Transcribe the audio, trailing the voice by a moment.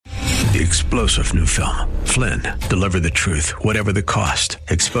The explosive new film, Flynn, deliver the truth, whatever the cost.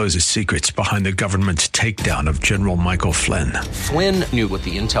 Exposes secrets behind the government's takedown of General Michael Flynn. Flynn knew what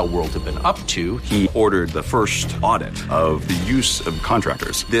the intel world had been up to. He ordered the first audit of the use of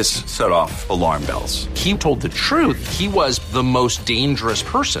contractors. This set off alarm bells. He told the truth. He was the most dangerous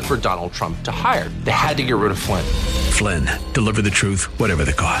person for Donald Trump to hire. They had to get rid of Flynn. Flynn, deliver the truth, whatever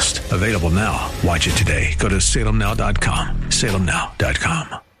the cost. Available now. Watch it today. Go to salemnow.com.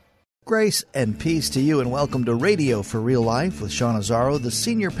 salemnow.com. Grace and peace to you, and welcome to Radio for Real Life with Sean Azzaro, the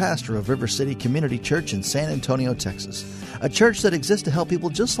senior pastor of River City Community Church in San Antonio, Texas. A church that exists to help people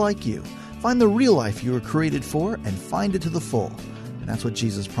just like you find the real life you were created for and find it to the full. And that's what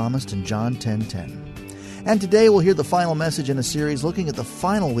Jesus promised in John 10:10. And today we'll hear the final message in a series looking at the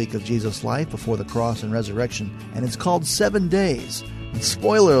final week of Jesus' life before the cross and resurrection, and it's called 7 Days. And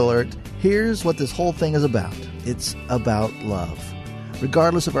spoiler alert, here's what this whole thing is about. It's about love.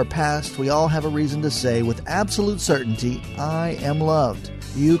 Regardless of our past, we all have a reason to say with absolute certainty, I am loved.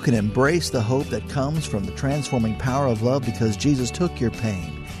 You can embrace the hope that comes from the transforming power of love because Jesus took your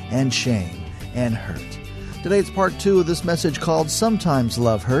pain and shame and hurt. Today it's part 2 of this message called Sometimes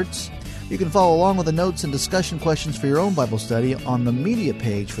Love Hurts. You can follow along with the notes and discussion questions for your own Bible study on the media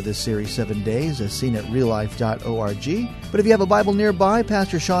page for this series 7 Days as seen at reallife.org. But if you have a Bible nearby,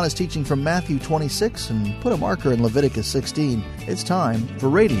 Pastor Sean is teaching from Matthew 26 and put a marker in Leviticus 16. It's time for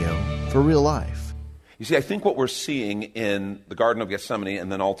Radio for Real Life. You see, I think what we're seeing in the Garden of Gethsemane and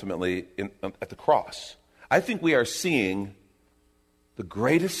then ultimately at the cross, I think we are seeing the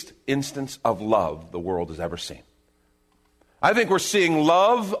greatest instance of love the world has ever seen. I think we're seeing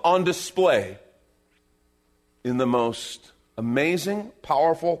love on display in the most amazing,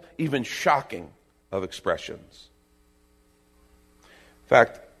 powerful, even shocking of expressions. In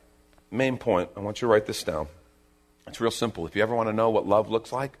fact, main point, I want you to write this down. It's real simple. If you ever want to know what love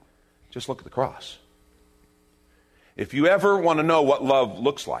looks like, just look at the cross. If you ever want to know what love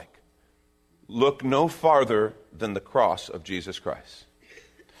looks like, look no farther than the cross of Jesus Christ.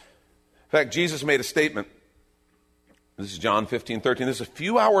 In fact, Jesus made a statement. This is John 15:13. This is a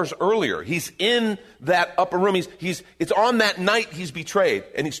few hours earlier. He's in that upper room. It's on that night he's betrayed.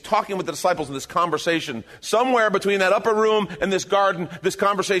 And he's talking with the disciples in this conversation. Somewhere between that upper room and this garden, this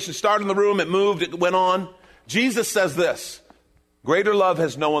conversation started in the room. It moved. It went on. Jesus says this: greater love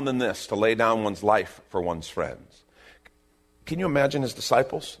has no one than this, to lay down one's life for one's friends. Can you imagine his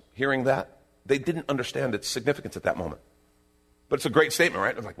disciples hearing that? They didn't understand its significance at that moment. But it's a great statement,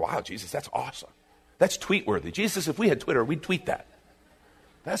 right? They're like, wow, Jesus, that's awesome. That's tweet-worthy. Jesus, if we had Twitter, we'd tweet that.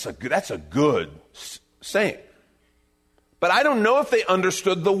 That's a good saying. But I don't know if they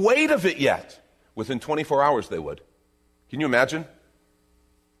understood the weight of it yet. Within 24 hours, they would. Can you imagine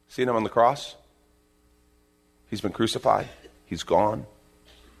seeing him on the cross? He's been crucified. He's gone.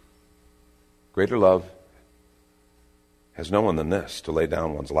 Greater love has no one than this, to lay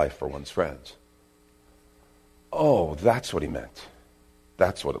down one's life for one's friends. Oh, that's what he meant.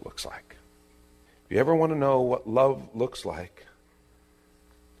 That's what it looks like. If you ever want to know what love looks like,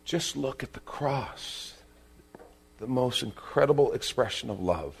 just look at the cross. The most incredible expression of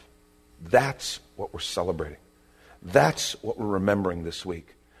love. That's what we're celebrating. That's what we're remembering this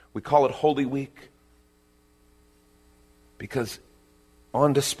week. We call it Holy Week because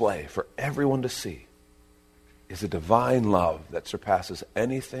on display for everyone to see is a divine love that surpasses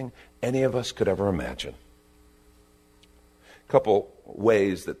anything any of us could ever imagine. A couple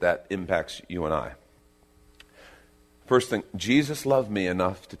ways that impacts you and I. First thing, Jesus loved me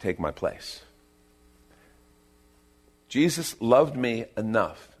enough to take my place. Jesus loved me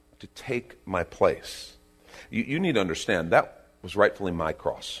enough to take my place. You need to understand, that was rightfully my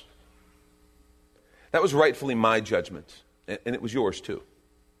cross. That was rightfully my judgment. And it was yours too.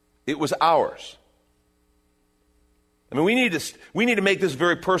 It was ours. I mean, we need to make this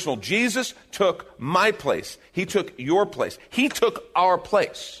very personal. Jesus took my place. He took your place. He took our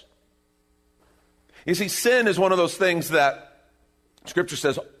place. You see, sin is one of those things that Scripture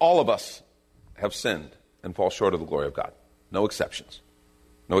says all of us have sinned and fall short of the glory of God. No exceptions.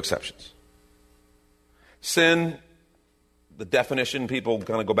 No exceptions. Sin, the definition, people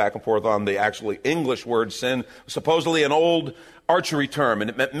kind of go back and forth on the actually English word sin, supposedly an old archery term, and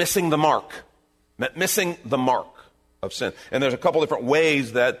it meant missing the mark. It meant missing the mark of sin. And there's a couple different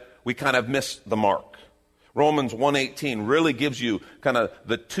ways that we kind of miss the mark. Romans 1:18 really gives you kind of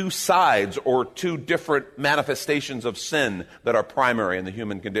the two sides or two different manifestations of sin that are primary in the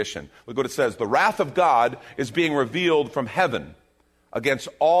human condition. Look what it says. The wrath of God is being revealed from heaven against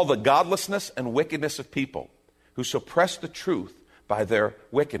all the godlessness and wickedness of people who suppress the truth by their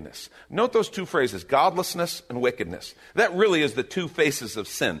wickedness. Note those two phrases, godlessness and wickedness. That really is the two faces of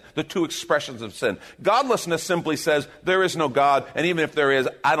sin, the two expressions of sin. Godlessness simply says, there is no God, and even if there is,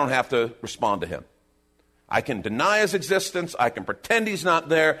 I don't have to respond to him. I can deny his existence, I can pretend he's not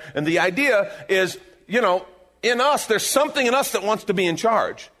there, and the idea is, in us, there's something in us that wants to be in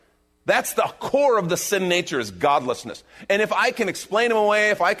charge. That's the core of the sin nature, is godlessness. And if I can explain him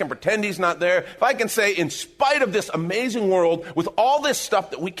away, if I can pretend he's not there, if I can say, in spite of this amazing world with all this stuff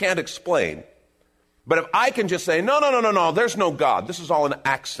that we can't explain, but if I can just say, no, there's no God, this is all an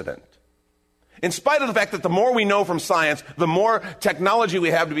accident. In spite of the fact that the more we know from science, the more technology we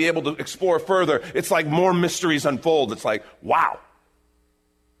have to be able to explore further, it's like more mysteries unfold. It's like, wow.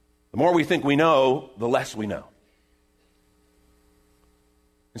 The more we think we know, the less we know.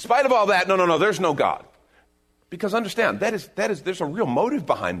 In spite of all that, no, there's no God. Because understand, there's a real motive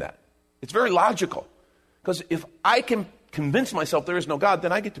behind that. It's very logical. Because if I can convince myself there is no God,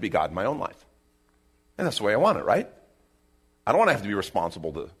 then I get to be God in my own life. And that's the way I want it, right? I don't want to have to be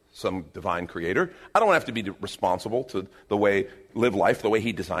responsible to some divine creator. I don't want to have to be responsible to live life the way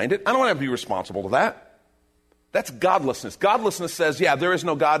he designed it. I don't want to have to be responsible to that. That's godlessness. Godlessness says, yeah, there is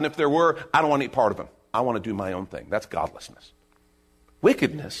no God, and if there were, I don't want any part of him. I want to do my own thing. That's godlessness.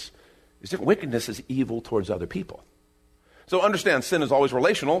 Wickedness is different. Wickedness is evil towards other people. So understand, sin is always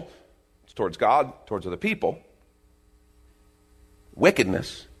relational. It's towards God, towards other people.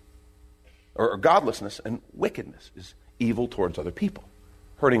 Wickedness, or godlessness and wickedness is evil towards other people,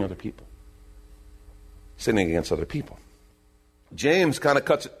 hurting other people, sinning against other people. James kind of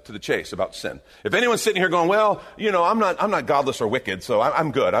cuts it to the chase about sin. If anyone's sitting here going, well, I'm not godless or wicked, so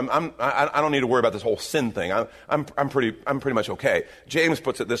I'm good. I don't need to worry about this whole sin thing. I'm pretty much okay. James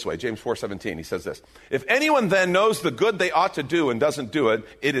puts it this way. James 4:17. He says this: if anyone then knows the good they ought to do and doesn't do it,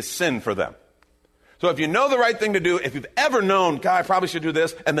 it is sin for them. So if you know the right thing to do, if you've ever known, God, I probably should do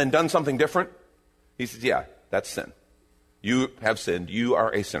this, and then done something different, he says, yeah, that's sin. You have sinned. You are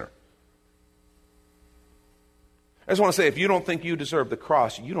a sinner. I just want to say, if you don't think you deserve the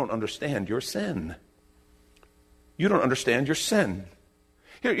cross, you don't understand your sin. You don't understand your sin.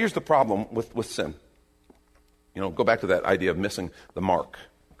 Here's the problem with sin. Go back to that idea of missing the mark,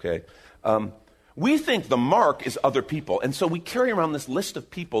 okay? We think the mark is other people, and so we carry around this list of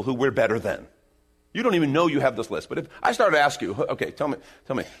people who we're better than. You don't even know you have this list. But if I started to ask you, okay, tell me,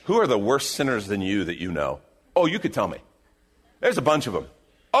 who are the worst sinners than you that you know? Oh, you could tell me. There's a bunch of them.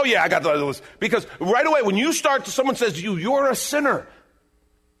 Oh, yeah, I got those. Because right away, when someone says to you, you're a sinner.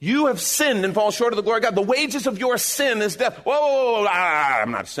 You have sinned and fall short of the glory of God. The wages of your sin is death. Whoa,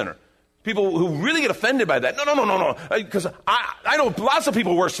 I'm not a sinner. People who really get offended by that. No. Because I know lots of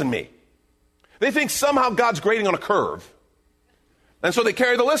people worse than me. They think somehow God's grading on a curve. And so they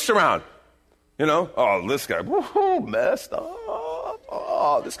carry the list around. Oh, this guy, messed up.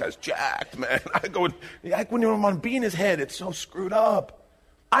 Oh, this guy's jacked, man. I go, when you're on being his head, it's so screwed up.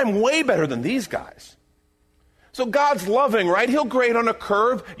 I'm way better than these guys. So God's loving, right? He'll grade on a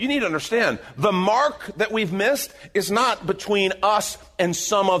curve. You need to understand, the mark that we've missed is not between us and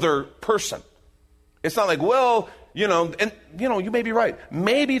some other person. It's not like, well, you may be right.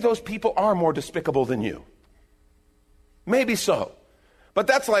 Maybe those people are more despicable than you. Maybe so. But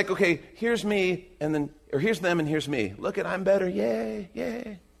that's like, okay, here's me, or here's them and here's me. Look I'm better,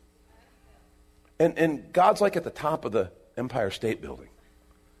 yay. And God's like at the top of the Empire State Building.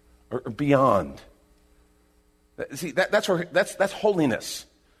 Or beyond. See, that's holiness.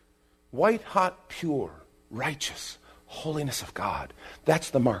 White, hot, pure, righteous, holiness of God.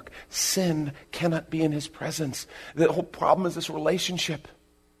 That's the mark. Sin cannot be in his presence. The whole problem is this relationship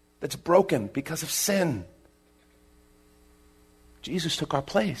that's broken because of sin. Jesus took our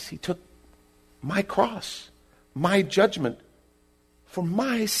place. He took my cross, my judgment for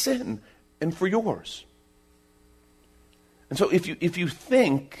my sin and for yours. And so if you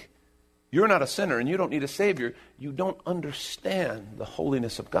think you're not a sinner and you don't need a Savior, you don't understand the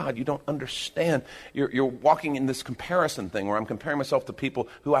holiness of God. You don't understand. You're walking in this comparison thing where I'm comparing myself to people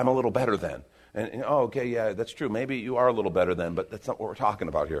who I'm a little better than. And okay, yeah, that's true. Maybe you are a little better than, but that's not what we're talking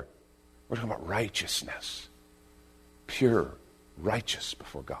about here. We're talking about righteousness. Pure, righteous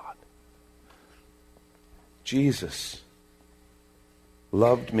before God. Jesus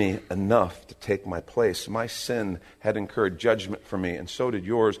loved me enough to take my place. My sin had incurred judgment for me, and so did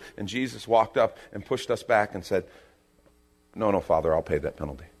yours. And Jesus walked up and pushed us back and said, no, Father, I'll pay that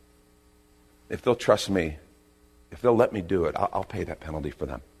penalty. If they'll trust me, if they'll let me do it, I'll pay that penalty for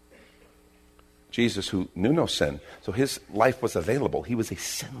them. Jesus, who knew no sin, so his life was available. He was a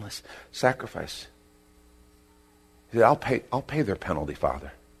sinless sacrifice. He said, I'll pay their penalty,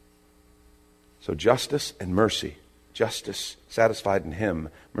 Father. So justice and mercy justice satisfied in him,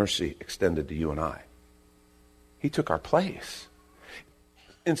 mercy extended to you and I. He took our place.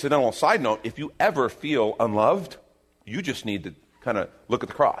 Incidental side note, if you ever feel unloved, you just need to kind of look at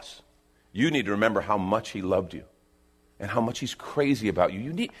the cross. You need to remember how much he loved you and how much he's crazy about you.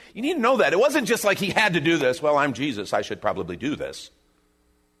 You need to know that. It wasn't just like he had to do this. Well, I'm Jesus, I should probably do this.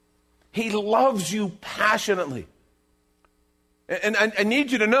 He loves you passionately. And I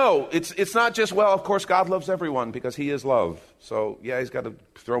need you to know, it's not just, well, of course God loves everyone because he is love. So, yeah, he's got to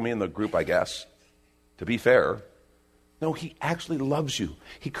throw me in the group, I guess, to be fair. No, he actually loves you.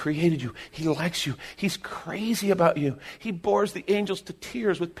 He created you. He likes you. He's crazy about you. He bores the angels to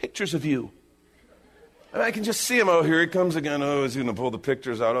tears with pictures of you. And I can just see him. Oh, here he comes again. Oh, he's going to pull the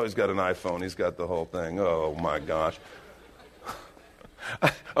pictures out. Oh, he's got an iPhone. He's got the whole thing. Oh, my gosh.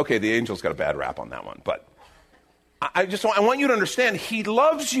 Okay, the angel's got a bad rap on that one. But I want you to understand, he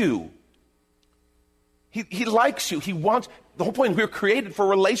loves you. He likes you. He wants... The whole point, we were created for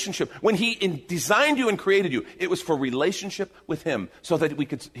relationship. When he designed you and created you, it was for relationship with him so that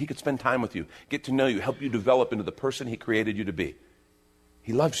he could spend time with you, get to know you, help you develop into the person he created you to be.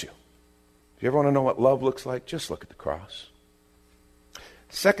 He loves you. If you ever want to know what love looks like, just look at the cross.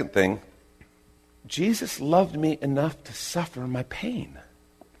 Second thing, Jesus loved me enough to suffer my pain.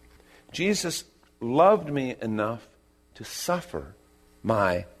 Jesus loved me enough to suffer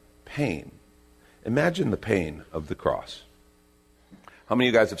my pain. Imagine the pain of the cross. How many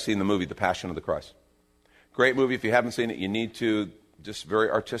of you guys have seen the movie, The Passion of the Christ? Great movie. If you haven't seen it, you need to. Just very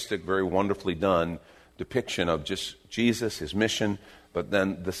artistic, very wonderfully done depiction of just Jesus, his mission. But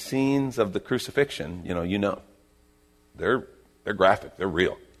then the scenes of the crucifixion, you know. They're graphic. They're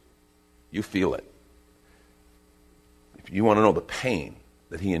real. You feel it. If you want to know the pain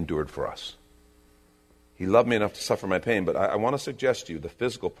that he endured for us. He loved me enough to suffer my pain, but I want to suggest to you the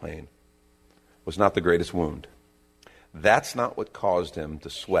physical pain was not the greatest wound. That's not what caused him to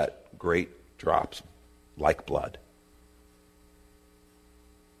sweat great drops like blood.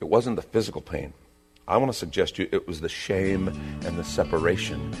 It wasn't the physical pain. I want to suggest to you it was the shame and the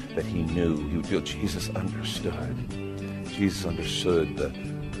separation that he knew he would feel. Jesus understood. Jesus understood the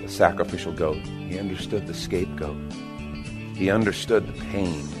sacrificial goat. He understood the scapegoat. He understood the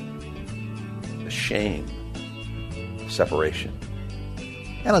pain, the shame, the separation.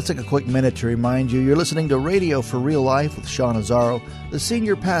 And let's take a quick minute to remind you, you're listening to Radio for Real Life with Sean Azzaro, the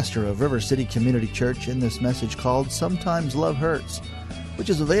senior pastor of River City Community Church, in this message called Sometimes Love Hurts,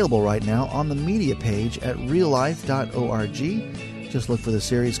 which is available right now on the media page at reallife.org. Just look for the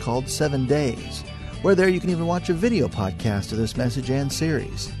series called 7 Days, where there you can even watch a video podcast of this message and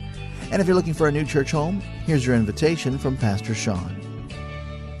series. And if you're looking for a new church home, here's your invitation from Pastor Sean.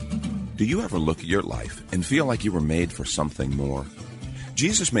 Do you ever look at your life and feel like you were made for something more?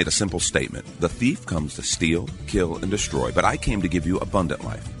 Jesus made a simple statement. The thief comes to steal, kill, and destroy, but I came to give you abundant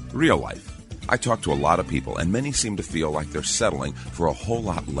life, real life. I talk to a lot of people, and many seem to feel like they're settling for a whole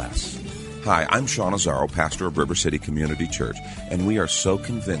lot less. Hi, I'm Sean Azzaro, pastor of River City Community Church, and we are so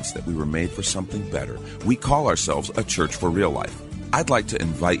convinced that we were made for something better. We call ourselves a church for real life. I'd like to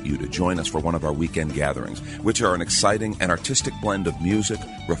invite you to join us for one of our weekend gatherings, which are an exciting and artistic blend of music,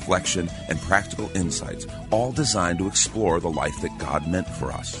 reflection, and practical insights, all designed to explore the life that God meant for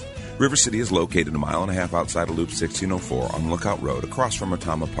us. River City is located 1.5 miles outside of Loop 1604 on Lookout Road across from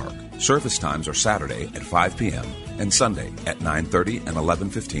Retama Park. Service times are Saturday at 5 p.m. and Sunday at 9:30 and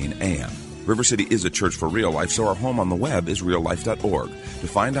 11:15 a.m. River City is a church for real life, so our home on the web is reallife.org. To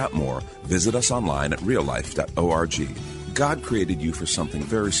find out more, visit us online at reallife.org. God created you for something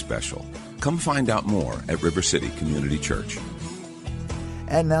very special. Come find out more at River City Community Church.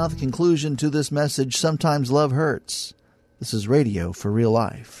 And now the conclusion to this message, Sometimes Love Hurts. This is Radio for Real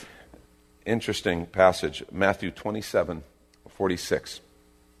Life. Interesting passage, Matthew 27:46.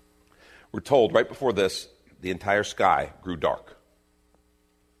 We're told right before this, the entire sky grew dark.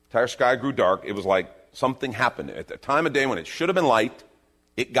 The entire sky grew dark. It was like something happened. At the time of day when it should have been light,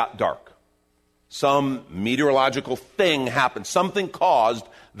 it got dark. Some meteorological thing happened. Something caused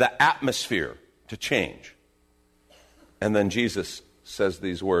the atmosphere to change. And then Jesus says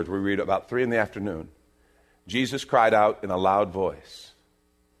these words. We read about 3 p.m. Jesus cried out in a loud voice,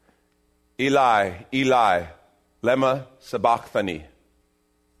 Eli, Eli, lema sabachthani,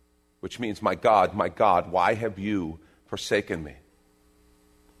 which means, my God, why have you forsaken me?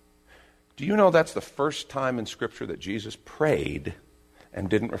 Do you know that's the first time in Scripture that Jesus prayed and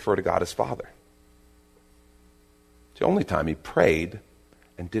didn't refer to God as Father? It's the only time he prayed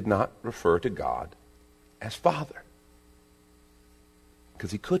and did not refer to God as Father.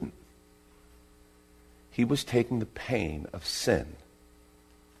 Because he couldn't. He was taking the pain of sin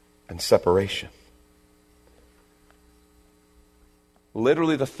and separation.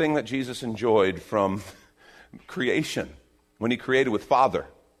 literally the thing that Jesus enjoyed from creation, when he created with Father,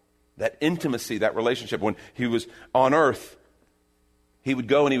 that intimacy, that relationship. When he was on earth, he would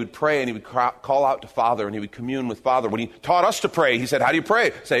go and he would pray and he would call out to Father and he would commune with Father. When he taught us to pray, he said, how do you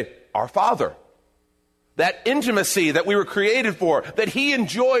pray? Say, Our Father. That intimacy that we were created for, that he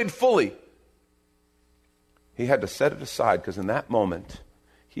enjoyed fully. He had to set it aside because in that moment,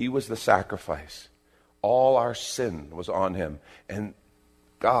 he was the sacrifice. All our sin was on him. And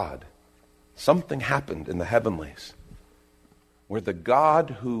God, something happened in the heavenlies where the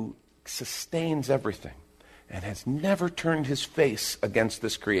God who sustains everything and has never turned his face against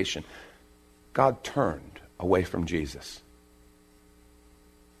this creation, God turned away from Jesus.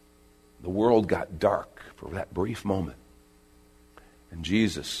 The world got dark for that brief moment. And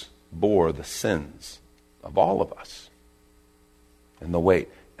Jesus bore the sins of all of us and the weight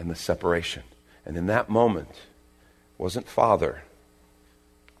and the separation. And in that moment, it wasn't Father,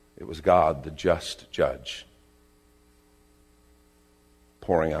 it was God, the just judge,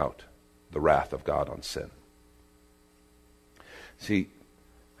 pouring out the wrath of God on sin. See,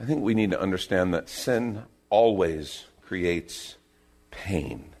 I think we need to understand that sin always creates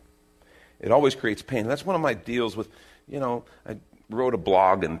pain. It always creates pain. That's one of my deals with, I wrote a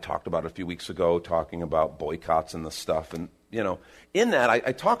blog and talked about it a few weeks ago, talking about boycotts and the stuff. And, in that,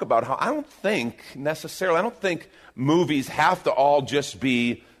 I talk about how I don't think movies have to all just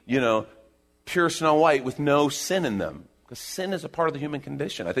be, pure Snow White with no sin in them. Because sin is a part of the human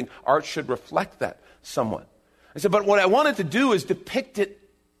condition. I think art should reflect that somewhat. I said, but what I wanted to do is depict it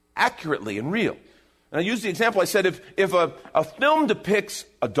accurately and real. And I used the example, I said, if a film depicts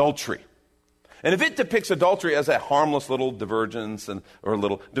adultery, and if it depicts adultery as a harmless little divergence or a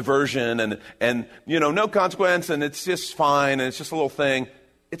little diversion and no consequence and it's just fine and it's just a little thing,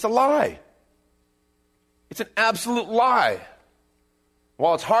 it's a lie. It's an absolute lie.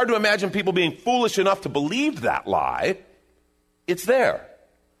 While it's hard to imagine people being foolish enough to believe that lie, it's there.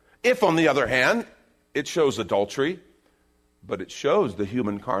 If, on the other hand, it shows adultery, but it shows the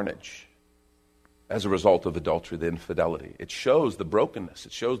human carnage as a result of adultery, the infidelity. It shows the brokenness.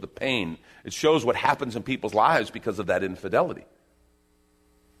 It shows the pain. It shows what happens in people's lives because of that infidelity.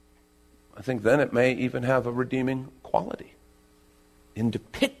 I think then it may even have a redeeming quality in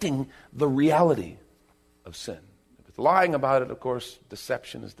depicting the reality of sin. If it's lying about it, of course,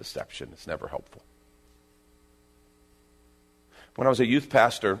 deception is deception. It's never helpful. When I was a youth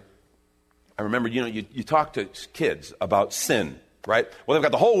pastor, I remember, you talk to kids about sin, right? Well, they've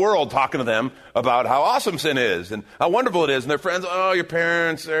got the whole world talking to them about how awesome sin is and how wonderful it is. And their friends, your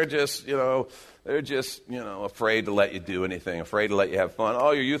parents, they're just afraid to let you do anything, afraid to let you have fun.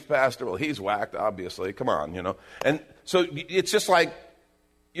 Oh, your youth pastor, well, he's whacked, obviously. Come on, And so it's just like,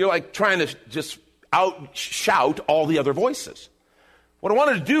 you're like trying to just shout all the other voices. What I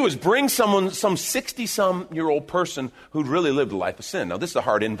wanted to do is bring some 60-some-year-old person who'd really lived a life of sin. Now, this is a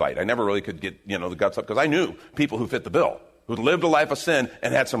hard invite. I never really could get, the guts up because I knew people who fit the bill, who'd lived a life of sin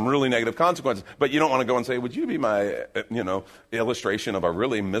and had some really negative consequences. But you don't want to go and say, would you be my, illustration of a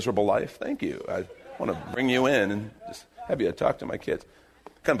really miserable life? Thank you. I want to bring you in and just have you talk to my kids.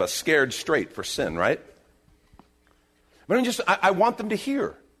 Kind of a scared straight for sin, right? But I want them to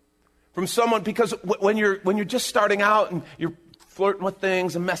hear from someone, because when you're just starting out and you're flirting with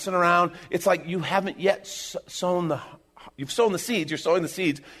things and messing around, it's like you haven't yet you've sown the seeds, you're sowing the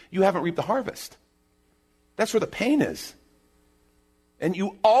seeds, you haven't reaped the harvest. That's where the pain is. And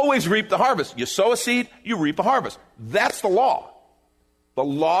you always reap the harvest. You sow a seed, you reap a harvest. That's the law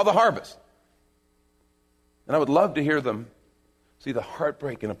of the harvest. And I would love to hear them see the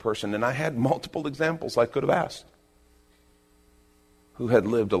heartbreak in a person, and I had multiple examples I could have asked, who had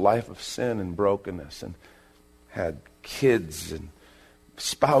lived a life of sin and brokenness and had kids and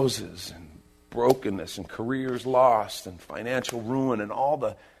spouses and brokenness and careers lost and financial ruin and all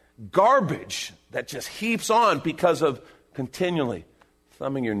the garbage that just heaps on because of continually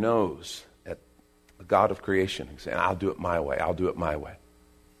thumbing your nose at the God of creation and saying, I'll do it my way, I'll do it my way.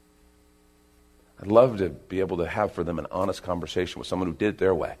 I'd love to be able to have for them an honest conversation with someone who did it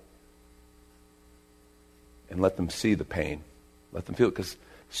their way and let them see the pain, let them feel it, because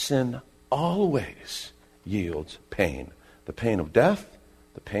sin always yields pain. The pain of death,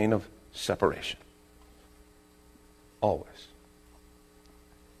 the pain of separation. Always.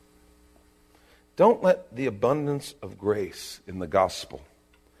 Don't let the abundance of grace in the gospel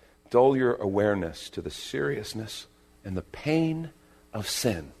dull your awareness to the seriousness and the pain of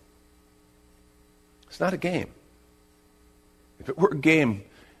sin. It's not a game. If it were a game,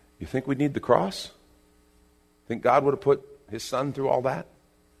 you think we'd need the cross? Think God would have put his son through all that?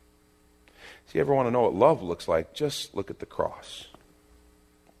 If you ever want to know what love looks like, just look at the cross.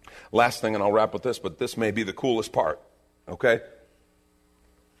 Last thing, and I'll wrap with this, but this may be the coolest part, okay?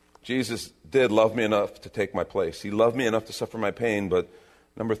 Jesus did love me enough to take my place. He loved me enough to suffer my pain, but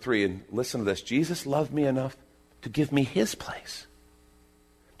number 3, and listen to this, Jesus loved me enough to give me his place.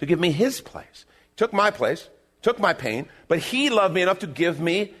 To give me his place. He took my place, took my pain, but he loved me enough to give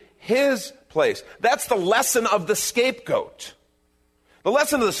me his place. That's the lesson of the scapegoat. The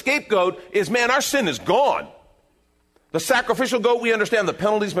lesson of the scapegoat is, man, our sin is gone. The sacrificial goat, we understand the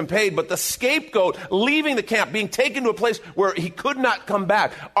penalty's been paid, but the scapegoat leaving the camp, being taken to a place where he could not come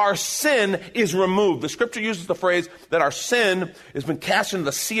back, our sin is removed. The scripture uses the phrase that our sin has been cast into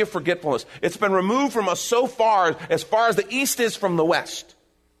the sea of forgetfulness. It's been removed from us so far as the east is from the west.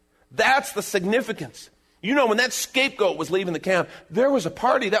 That's the significance. You know, when that scapegoat was leaving the camp, there was a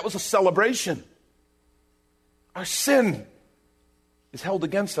party. That was a celebration. Our sin is held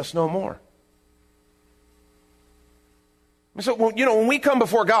against us no more. So, when we come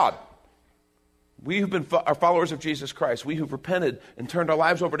before God, we who've been are followers of Jesus Christ, we who've repented and turned our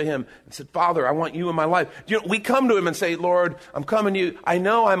lives over to him and said, Father, I want you in my life. We come to him and say, Lord, I'm coming to you. I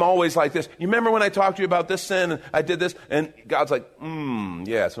know I'm always like this. You remember when I talked to you about this sin and I did this? And God's like,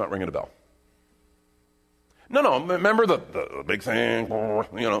 yeah, it's not ringing a bell. No, remember the big thing,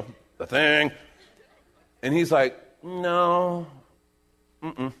 the thing. And he's like, no,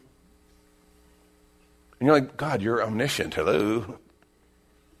 And you're like, God, you're omniscient. Hello.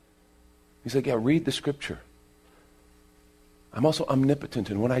 He's like, yeah, read the scripture. I'm also omnipotent,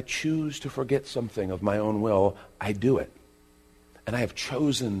 and when I choose to forget something of my own will, I do it. And I have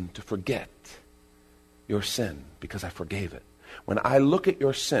chosen to forget your sin because I forgave it. When I look at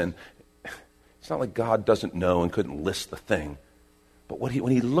your sin, it's not like God doesn't know and couldn't list the thing. But when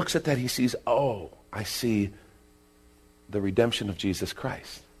he looks at that, he sees, I see the redemption of Jesus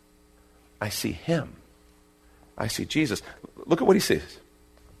Christ. I see him. I see Jesus. Look at what he sees.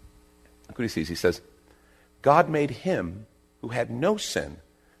 Look what he sees. He says, God made him who had no sin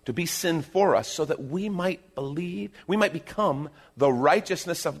to be sin for us so that we might believe, we might become the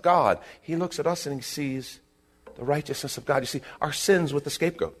righteousness of God. He looks at us and he sees the righteousness of God. You see, our sins with the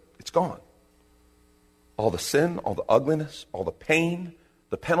scapegoat, it's gone. All the sin, all the ugliness, all the pain,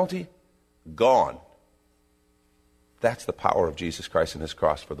 the penalty, gone. That's the power of Jesus Christ and his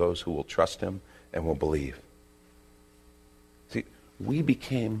cross for those who will trust him and will believe. See, we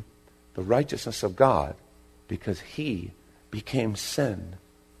became the righteousness of God because he became sin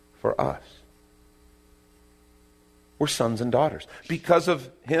for us. We're sons and daughters. Because of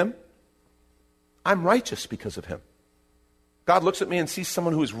him, I'm righteous because of him. God looks at me and sees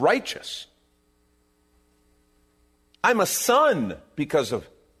someone who is righteous. I'm a son because of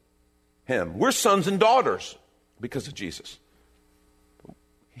him. We're sons and daughters because of Jesus.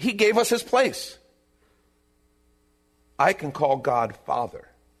 He gave us his place. I can call God Father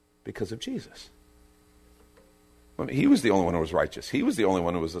because of Jesus. I mean, he was the only one who was righteous. He was the only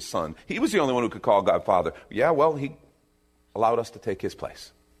one who was a son. He was the only one who could call God Father. Yeah, well, he allowed us to take his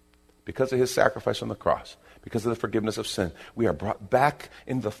place. Because of his sacrifice on the cross, because of the forgiveness of sin, we are brought back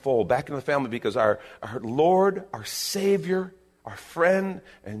into the fold, back into the family, because our Lord, our Savior, our friend,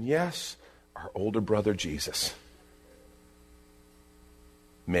 and yes, our older brother Jesus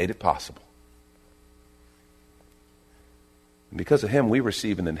made it possible. And because of him, we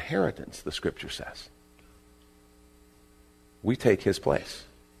receive an inheritance, the scripture says. We take his place.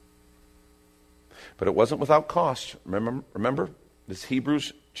 But it wasn't without cost. Remember? This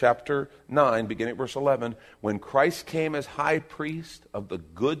Hebrews chapter 9, beginning at verse 11. When Christ came as high priest of the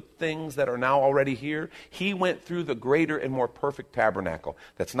good things that are now already here, he went through the greater and more perfect tabernacle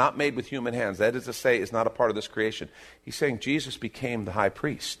that's not made with human hands. That is to say, is not a part of this creation. He's saying Jesus became the high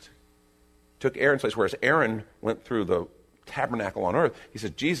priest. Took Aaron's place, whereas Aaron went through the tabernacle on earth. He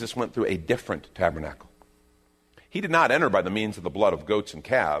said Jesus went through a different tabernacle. He did not enter by the means of the blood of goats and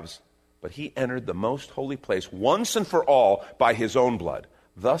calves, but he entered the most holy place once and for all by his own blood,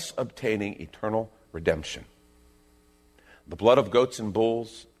 thus obtaining eternal redemption. The blood of goats and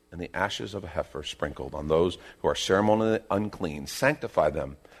bulls and the ashes of a heifer sprinkled on those who are ceremonially unclean sanctify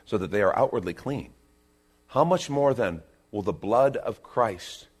them so that they are outwardly clean. How much more then will the blood of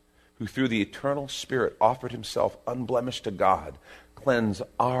Christ, who through the eternal Spirit offered himself unblemished to God, cleanse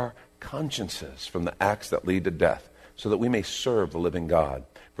our consciences from the acts that lead to death, so that we may serve the living God.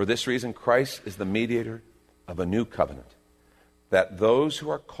 For this reason, Christ is the mediator of a new covenant, that those who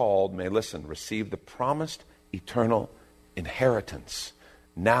are called may, listen, receive the promised eternal inheritance,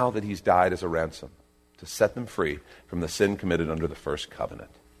 now that he's died as a ransom, to set them free from the sin committed under the first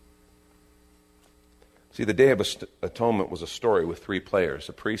covenant. See, the Day of Atonement was a story with three players,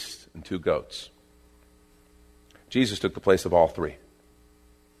 a priest and two goats. Jesus took the place of all three.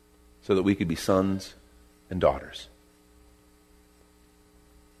 so that we could be sons and daughters.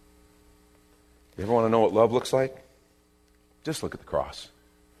 You ever want to know what love looks like? Just look at the cross.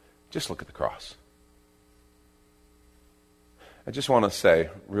 Just look at the cross. I just want to say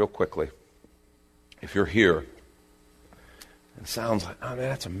real quickly, if you're here, it sounds like, oh man,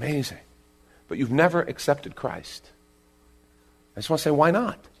 that's amazing, but you've never accepted Christ. I just want to say, why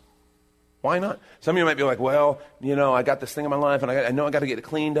not? Why not? Some of you might be like, well, you know, I got this thing in my life, and I know I got to get it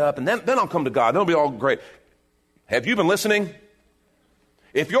cleaned up, and then I'll come to God. Then it'll be all great. Have you been listening?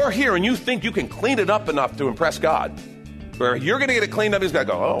 If you're here and you think you can clean it up enough to impress God, where you're going to get it cleaned up, he's going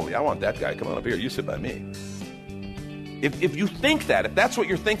to go, oh, yeah, I want that guy. Come on up here. You sit by me. If you think that, if that's what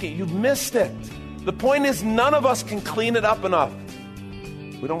you're thinking, you've missed it. The point is, none of us can clean it up enough.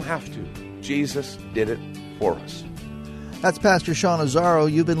 We don't have to. Jesus did it for us. That's Pastor Sean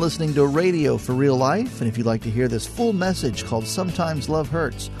Azzaro. You've been listening to Radio for Real Life, and if you'd like to hear this full message called Sometimes Love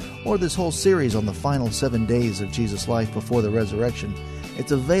Hurts, or this whole series on the final 7 days of Jesus' life before the resurrection,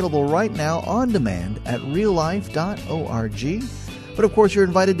 it's available right now on demand at reallife.org. But of course, you're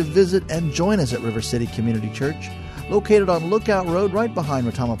invited to visit and join us at River City Community Church, located on Lookout Road right behind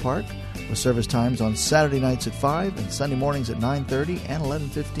Rotama Park, with service times on Saturday nights at 5 and Sunday mornings at 9:30 and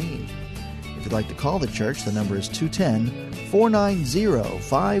 11:15. If you'd like to call the church, the number is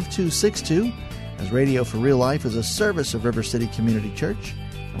 210-490-5262, as Radio for Real Life is a service of River City Community Church.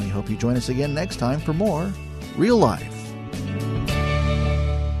 And we hope you join us again next time for more Real Life.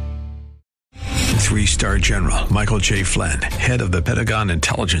 3-star General Michael J. Flynn, head of the Pentagon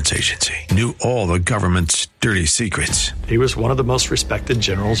Intelligence Agency, knew all the government's dirty secrets. He was one of the most respected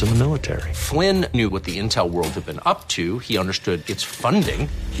generals in the military. Flynn knew what the intel world had been up to. He understood its funding.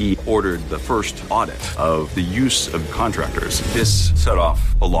 He ordered the first audit of the use of contractors. This set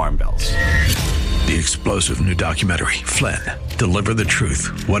off alarm bells. The explosive new documentary, Flynn, Deliver the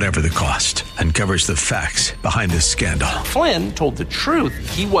Truth, Whatever the Cost, uncovers the facts behind this scandal. Flynn told the truth.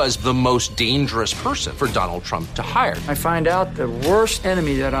 He was the most dangerous person for Donald Trump to hire. I find out the worst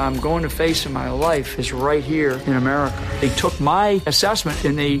enemy that I'm going to face in my life is right here in America. They took my assessment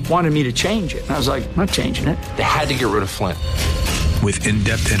and they wanted me to change it. And I was like, I'm not changing it. They had to get rid of Flynn. With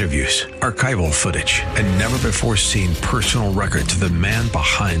in-depth interviews, archival footage, and never-before-seen personal records of the man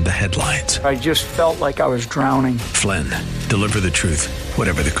behind the headlines. I just felt like I was drowning. Flynn, Deliver the Truth,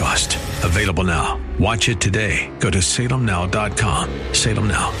 Whatever the Cost. Available now. Watch it today. Go to salemnow.com.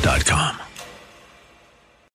 salemnow.com.